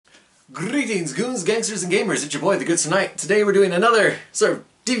Greetings, goons, gangsters, and gamers. It's your boy, The Good Tonight. Today we're doing another sort of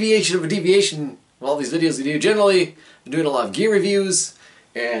deviation of a deviation of all these videos we do. Generally, I'm doing a lot of gear reviews,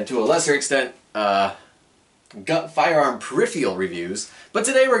 and to a lesser extent, firearm peripheral reviews. But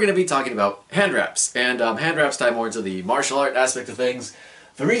today we're going to be talking about hand wraps, and hand wraps tie more into the martial art aspect of things.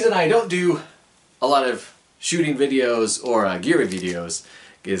 The reason I don't do a lot of shooting videos or gear videos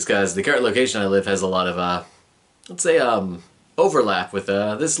is because the current location I live has a lot of, let's say, overlap with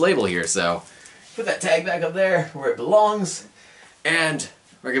this label here. So put that tag back up there where it belongs, and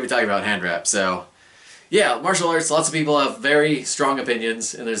we're going to be talking about hand wraps. So yeah, martial arts, lots of people have very strong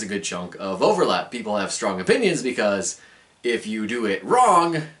opinions, and there's a good chunk of overlap. People have strong opinions because if you do it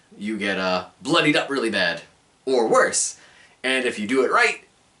wrong, you get bloodied up really bad, or worse. And if you do it right,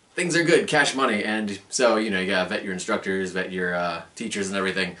 things are good, cash money. And so, you know, you gotta vet your instructors, vet your teachers and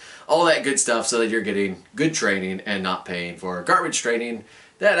everything, all that good stuff, so that you're getting good training and not paying for garbage training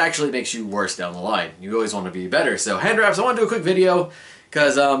that actually makes you worse down the line. You always want to be better. So hand wraps, I want to do a quick video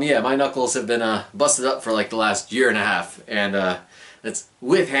because yeah, my knuckles have been busted up for like the last year and a half, and it's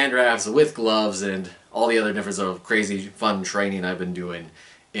with hand wraps, with gloves, and all the other different sort of crazy fun training I've been doing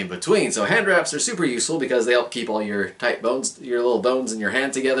in between. So hand wraps are super useful because they help keep all your tight bones, your little bones in your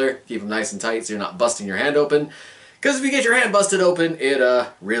hand together, keep them nice and tight so you're not busting your hand open. Because if you get your hand busted open, it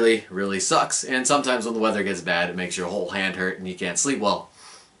really, really sucks. And sometimes when the weather gets bad, it makes your whole hand hurt and you can't sleep well.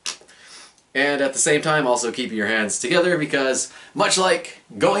 And at the same time, also keeping your hands together, because much like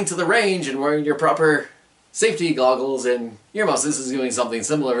going to the range and wearing your proper safety goggles and earmuffs, this is doing something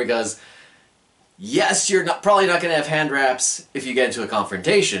similar. Because yes, you're probably not going to have hand wraps if you get into a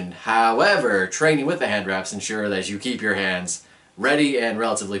confrontation. However, training with the hand wraps ensure that you keep your hands ready and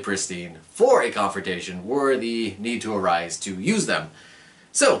relatively pristine for a confrontation were the need to arise to use them.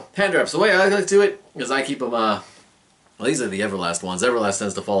 So, hand wraps, the way I like to do it is I keep them, well, these are the Everlast ones. Everlast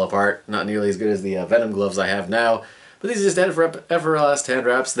tends to fall apart, not nearly as good as the Venom gloves I have now, but these are just Everlast hand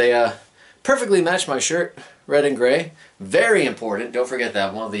wraps. They perfectly match my shirt, red and gray. Very important, don't forget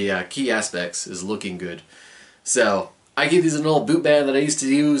that. One of the key aspects is looking good. So, I keep these in an old boot band that I used to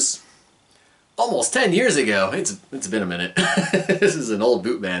use almost 10 years ago. It's been a minute. This is an old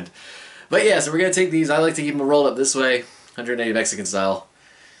boot band. But yeah, so we're going to take these. I like to keep them rolled up this way, 180 Mexican style.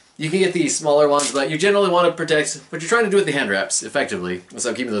 You can get these smaller ones, but you generally want to protect, what you're trying to do with the hand wraps, effectively,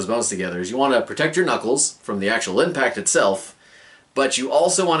 so keeping those bones together, is you want to protect your knuckles from the actual impact itself, but you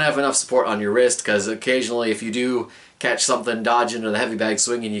also want to have enough support on your wrist, because occasionally if you do catch something dodging or the heavy bag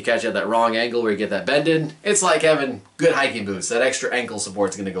swinging, you catch it at that wrong angle where you get that bend in, it's like having good hiking boots. That extra ankle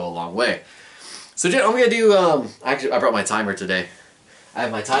support's going to go a long way. So I'm going to do, actually I brought my timer today. I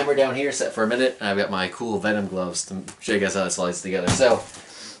have my timer down here set for a minute, and I've got my cool Venom gloves to show you guys how it slides together. So,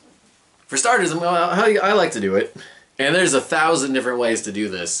 for starters, how I like to do it, and there's 1,000 different ways to do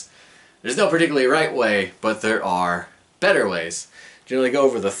this. There's no particularly right way, but there are better ways. Generally go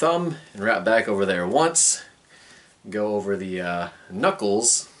over the thumb and wrap back over there once. Go over the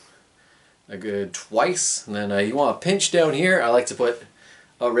knuckles a good twice, and then you want to pinch down here. I like to put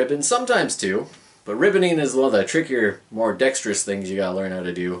a ribbon, sometimes two, but ribboning is one of the trickier, more dexterous things you gotta learn how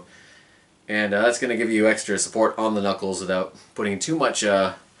to do. And that's going to give you extra support on the knuckles without putting too much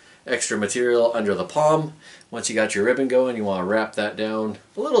extra material under the palm. Once you got your ribbon going, you want to wrap that down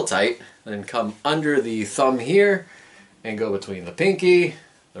a little tight, then come under the thumb here and go between the pinky,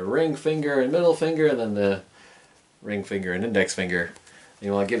 the ring finger and middle finger, and then the ring finger and index finger. And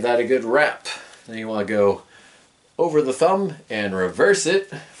you want to give that a good wrap. Then you want to go over the thumb and reverse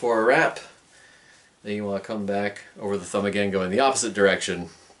it for a wrap. Then you want to come back over the thumb again, go in the opposite direction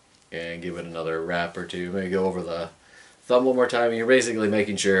and give it another wrap or two. Maybe go over the thumb one more time, and you're basically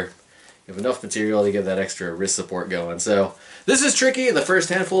making sure you have enough material to get that extra wrist support going. So this is tricky. The first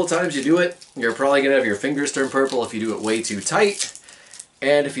handful of times you do it, you're probably going to have your fingers turn purple if you do it way too tight.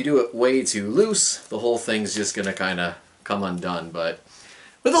 And if you do it way too loose, the whole thing's just going to kind of come undone. But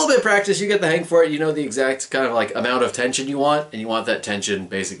with a little bit of practice, you get the hang for it. You know the exact kind of like amount of tension you want, and you want that tension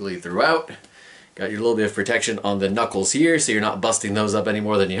basically throughout. Got your little bit of protection on the knuckles here, so you're not busting those up any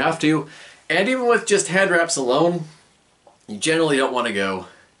more than you have to. And even with just hand wraps alone, you generally don't want to go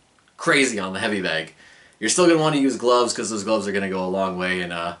crazy on the heavy bag. You're still going to want to use gloves, because those gloves are going to go a long way.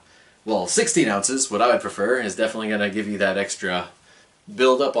 And well, 16 ounces, what I would prefer, is definitely going to give you that extra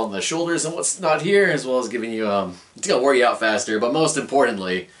build up on the shoulders and what's not here, as well as giving you, it's going to wear you out faster. But most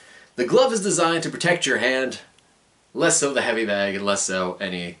importantly, the glove is designed to protect your hand, less so the heavy bag, and less so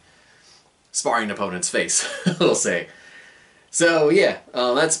any sparring opponent's face, we'll say. So yeah,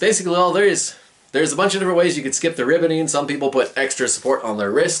 that's basically all there is. There's a bunch of different ways you could skip the ribboning. Some people put extra support on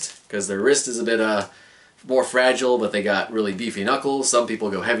their wrist, because their wrist is a bit more fragile, but they got really beefy knuckles. Some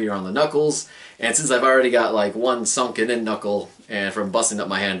people go heavier on the knuckles. And since I've already got like one sunken in knuckle and from busting up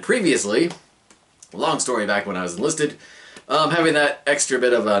my hand previously, long story back when I was enlisted, having that extra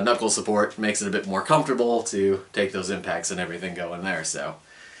bit of knuckle support makes it a bit more comfortable to take those impacts and everything going there. So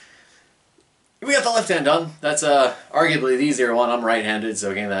we got the left hand done. That's arguably the easier one. I'm right-handed,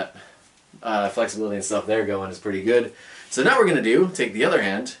 so getting that flexibility and stuff there going is pretty good. So now we're going to take the other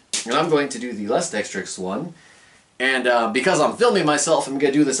hand, and I'm going to do the less dexterous one. And because I'm filming myself, I'm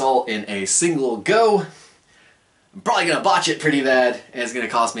going to do this all in a single go. I'm probably going to botch it pretty bad, and it's going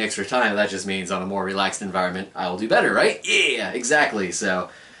to cost me extra time. That just means on a more relaxed environment, I will do better, right? Yeah, exactly. So I'm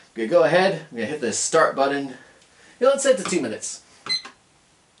going to go ahead, I'm going to hit this start button. Yeah, let's set it to 2 minutes.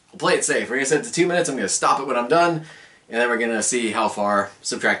 We'll play it safe. We're going to set it to 2 minutes. I'm going to stop it when I'm done, and then we're going to see how far,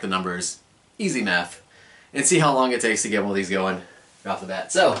 subtract the numbers, easy math, and see how long it takes to get one of these going right off the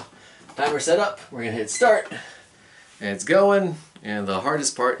bat. So, timer set up, we're going to hit start, and it's going, and the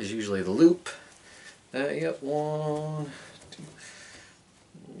hardest part is usually the loop. Yep, 1, 2,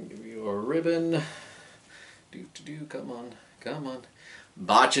 give you a ribbon, come on, come on,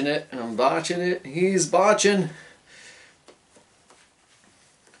 botching it, I'm botching it, he's botching.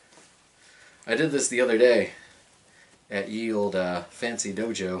 I did this the other day at ye old fancy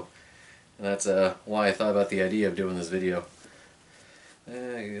dojo, and that's why I thought about the idea of doing this video. Go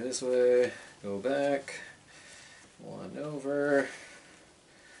this way, go back, 1 over,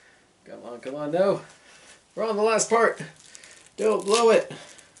 come on, no, we're on the last part, don't blow it,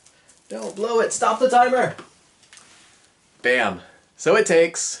 don't blow it, stop the timer, bam. So it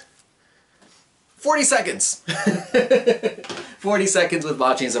takes 40 seconds. 40 seconds with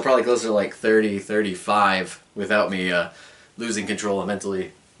botching, so probably closer to like 30, 35 without me losing control and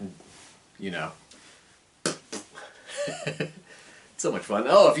mentally, you know. It's so much fun.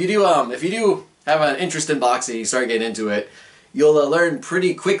 Oh, if you do have an interest in boxing, you start getting into it, you'll learn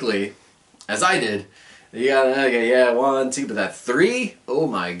pretty quickly, as I did. You gotta, okay, yeah, 1, 2, but that 3, oh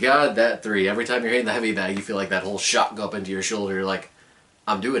my god, that 3. Every time you're hitting the heavy bag, you feel like that whole shot go up into your shoulder. You're like,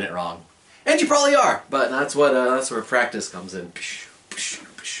 I'm doing it wrong. And you probably are, but that's where practice comes in.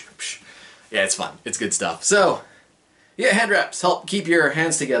 Yeah, it's fun. It's good stuff. So, yeah, hand wraps help keep your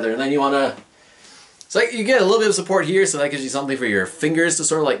hands together, and then you wanna, so you get a little bit of support here, so that gives you something for your fingers to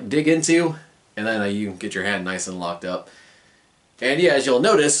sort of like dig into, and then you get your hand nice and locked up. And yeah, as you'll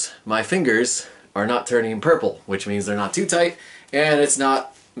notice, my fingers are not turning purple, which means they're not too tight, and it's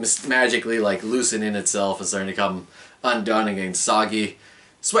not magically like loosening itself and starting to come undone and getting soggy.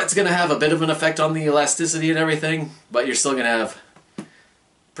 Sweat's going to have a bit of an effect on the elasticity and everything, but you're still going to have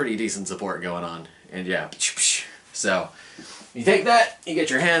pretty decent support going on. And yeah, so you take that, you get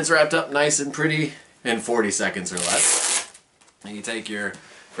your hands wrapped up nice and pretty in 40 seconds or less. And you take your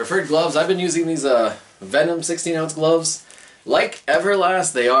preferred gloves. I've been using these Venom 16-ounce gloves. Like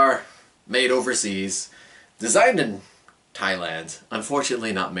Everlast, they are made overseas, designed in Thailand.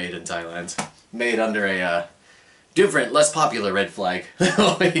 Unfortunately not made in Thailand. Made under a different, less popular red flag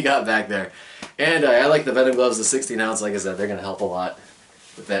what you got back there. And I like the Venom gloves, the 16 ounce, like I said, they're going to help a lot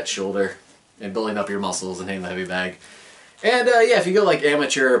with that shoulder and building up your muscles and hitting the heavy bag. And yeah, if you go like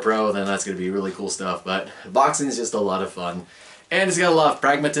amateur or pro, then that's going to be really cool stuff. But boxing is just a lot of fun. And it's got a lot of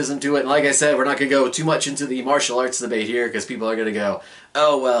pragmatism to it. And like I said, we're not going to go too much into the martial arts debate here because people are going to go,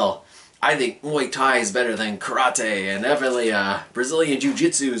 oh, well, I think Muay Thai is better than karate, and definitely Brazilian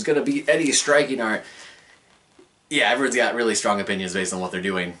Jiu-Jitsu is going to beat Eddie's striking art. Yeah, everyone's got really strong opinions based on what they're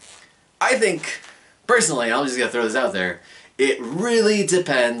doing. I think, personally, I'm just going to throw this out there, it really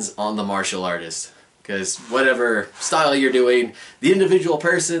depends on the martial artist. Because whatever style you're doing, the individual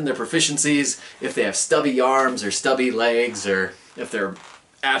person, their proficiencies, if they have stubby arms or stubby legs, or if they're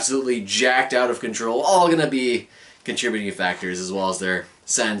absolutely jacked out of control, all going to be contributing factors as well as their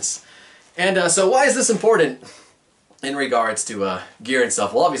sense. And so why is this important in regards to gear and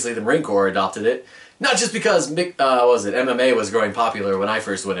stuff? Well, obviously the Marine Corps adopted it. Not just because MMA was growing popular when I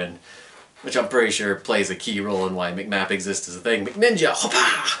first went in, which I'm pretty sure plays a key role in why McMap exists as a thing. McNinja,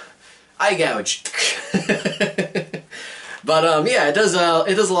 hoppa! Eye gouge. But yeah, it does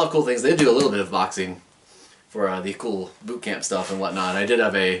a lot of cool things. They do a little bit of boxing for the cool boot camp stuff and whatnot. I did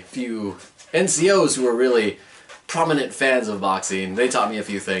have a few NCOs who were really prominent fans of boxing. They taught me a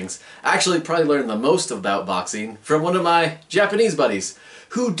few things. I actually probably learned the most about boxing from one of my Japanese buddies,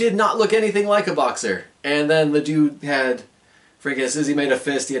 who did not look anything like a boxer. And then the dude had, freaking, as soon as he made a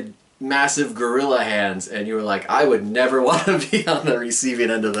fist, he had massive gorilla hands, and you were like, I would never want to be on the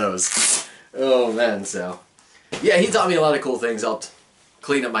receiving end of those. Oh man, so. Yeah, he taught me a lot of cool things, helped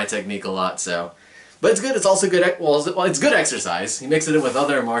clean up my technique a lot, so. But it's good. It's also good. Well, it's good exercise. You mix it in with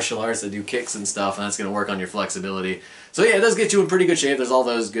other martial arts that do kicks and stuff, and that's going to work on your flexibility. So yeah, it does get you in pretty good shape. There's all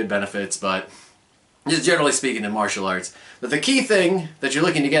those good benefits, but just generally speaking in martial arts. But the key thing that you're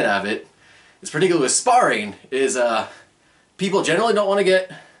looking to get out of it, is particularly with sparring, is people generally don't want to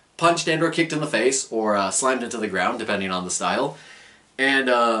get punched and or kicked in the face or slammed into the ground, depending on the style. And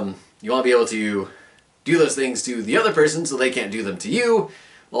you want to be able to do those things to the other person so they can't do them to you.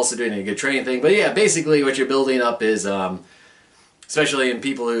 Also doing a good training thing. But yeah, basically what you're building up is, especially in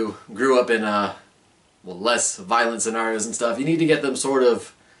people who grew up in well, less violent scenarios and stuff, you need to get them sort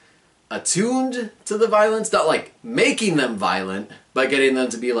of attuned to the violence. Not like making them violent, but getting them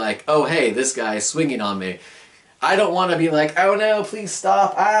to be like, oh hey, this guy's swinging on me. I don't want to be like, oh no, please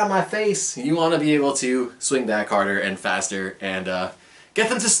stop, ah, my face. You want to be able to swing back harder and faster and get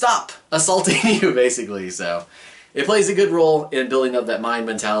them to stop assaulting you, basically. So it plays a good role in building up that mind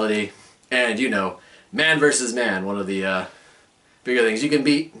mentality. And, you know, man versus man, one of the bigger things. You can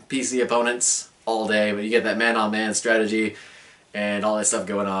beat PC opponents all day, but you get that man-on-man strategy and all that stuff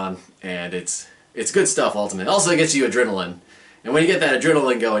going on, and it's good stuff, ultimately. Also, it gets you adrenaline. And when you get that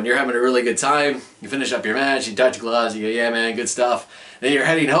adrenaline going, you're having a really good time. You finish up your match, you touch gloves, you go, yeah man, good stuff. Then you're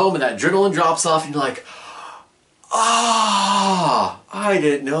heading home and that adrenaline drops off and you're like, ah, I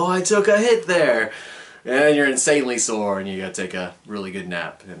didn't know I took a hit there. And you're insanely sore and you gotta take a really good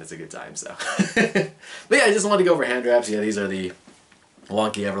nap and it's a good time, so. But yeah, I just wanted to go over hand wraps. Yeah, these are the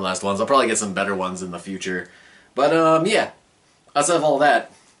wonky Everlast ones. I'll probably get some better ones in the future. But yeah, outside of all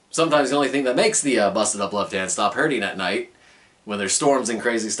that, sometimes the only thing that makes the busted up left hand stop hurting at night when there's storms and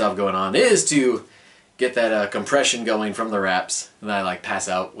crazy stuff going on is to get that compression going from the wraps. And then I like pass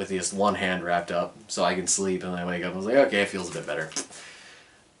out with just one hand wrapped up so I can sleep, and then I wake up and I was like, okay, it feels a bit better.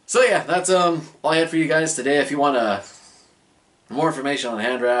 So yeah, that's all I had for you guys today. If you want more information on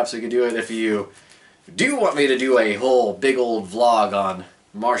hand wraps, we could do it. If you do want me to do a whole big old vlog on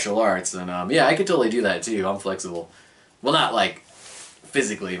martial arts, then yeah, I could totally do that too. I'm flexible. Well, not like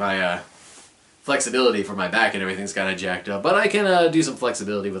physically. My flexibility for my back and everything's kind of jacked up, but I can do some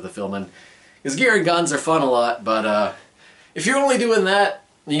flexibility with the filming. Because gear and guns are fun a lot, but if you're only doing that,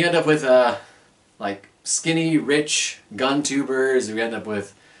 you end up with like skinny, rich gun tubers, or you end up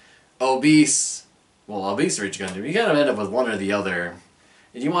with obese rich gun tubers. You kind of end up with one or the other.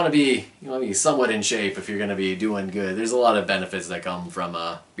 And you want to be somewhat in shape if you're going to be doing good. There's a lot of benefits that come from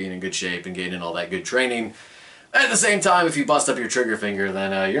being in good shape and getting all that good training. At the same time, if you bust up your trigger finger,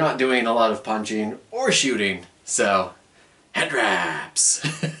 then you're not doing a lot of punching or shooting. So, hand wraps.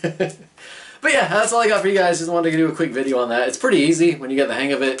 But yeah, that's all I got for you guys. Just wanted to do a quick video on that. It's pretty easy when you get the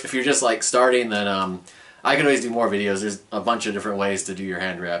hang of it. If you're just like starting, then I can always do more videos. There's a bunch of different ways to do your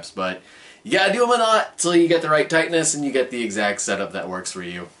hand wraps, but you gotta do them a lot till you get the right tightness and you get the exact setup that works for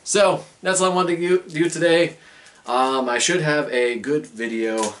you. So that's all I wanted to do today. I should have a good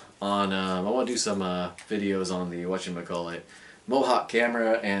video on, I want to do some videos on the, whatchamacallit, Mohawk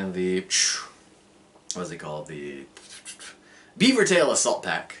camera and the, what's it called, the Beaver Tail Assault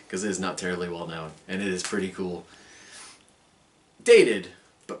Pack, because it is not terribly well known, and it is pretty cool. Dated,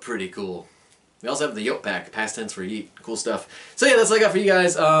 but pretty cool. We also have the Yoke Pack, past tense for yeet. Cool stuff. So yeah, that's all I got for you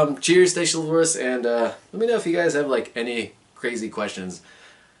guys. Cheers, stay chivalrous, and let me know if you guys have like any crazy questions.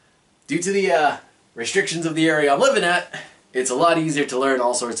 Due to the restrictions of the area I'm living at, it's a lot easier to learn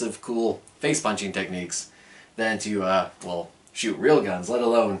all sorts of cool face punching techniques than to, well, shoot real guns, let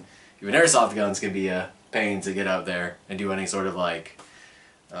alone even airsoft guns can be a pain to get out there and do any sort of like,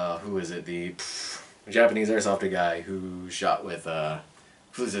 who is it, the Japanese airsoft guy who shot with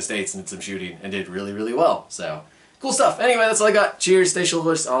flew to the States and did some shooting and did really, really well. So, cool stuff. Anyway, that's all I got. Cheers, stay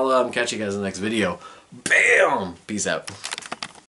chivalrous. I'll catch you guys in the next video. Bam! Peace out.